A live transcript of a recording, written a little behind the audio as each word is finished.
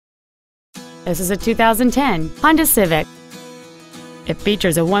This is a 2010 Honda Civic. It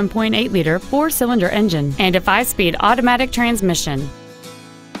features a 1.8-liter four-cylinder engine and a 5-speed automatic transmission.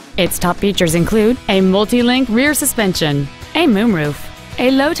 Its top features include a multi-link rear suspension, a moonroof, a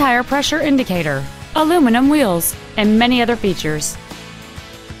low tire pressure indicator, aluminum wheels, and many other features.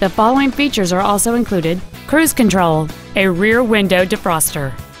 The following features are also included: cruise control, a rear window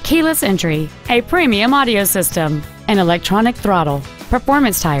defroster, keyless entry, a premium audio system, an electronic throttle,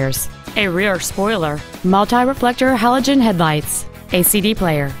 performance tires, a rear spoiler, multi-reflector halogen headlights, a CD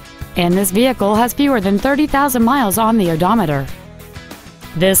player, and this vehicle has fewer than 30,000 miles on the odometer.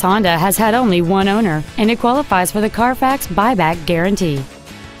 This Honda has had only one owner, and it qualifies for the Carfax buyback guarantee.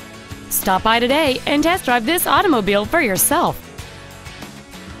 Stop by today and test drive this automobile for yourself.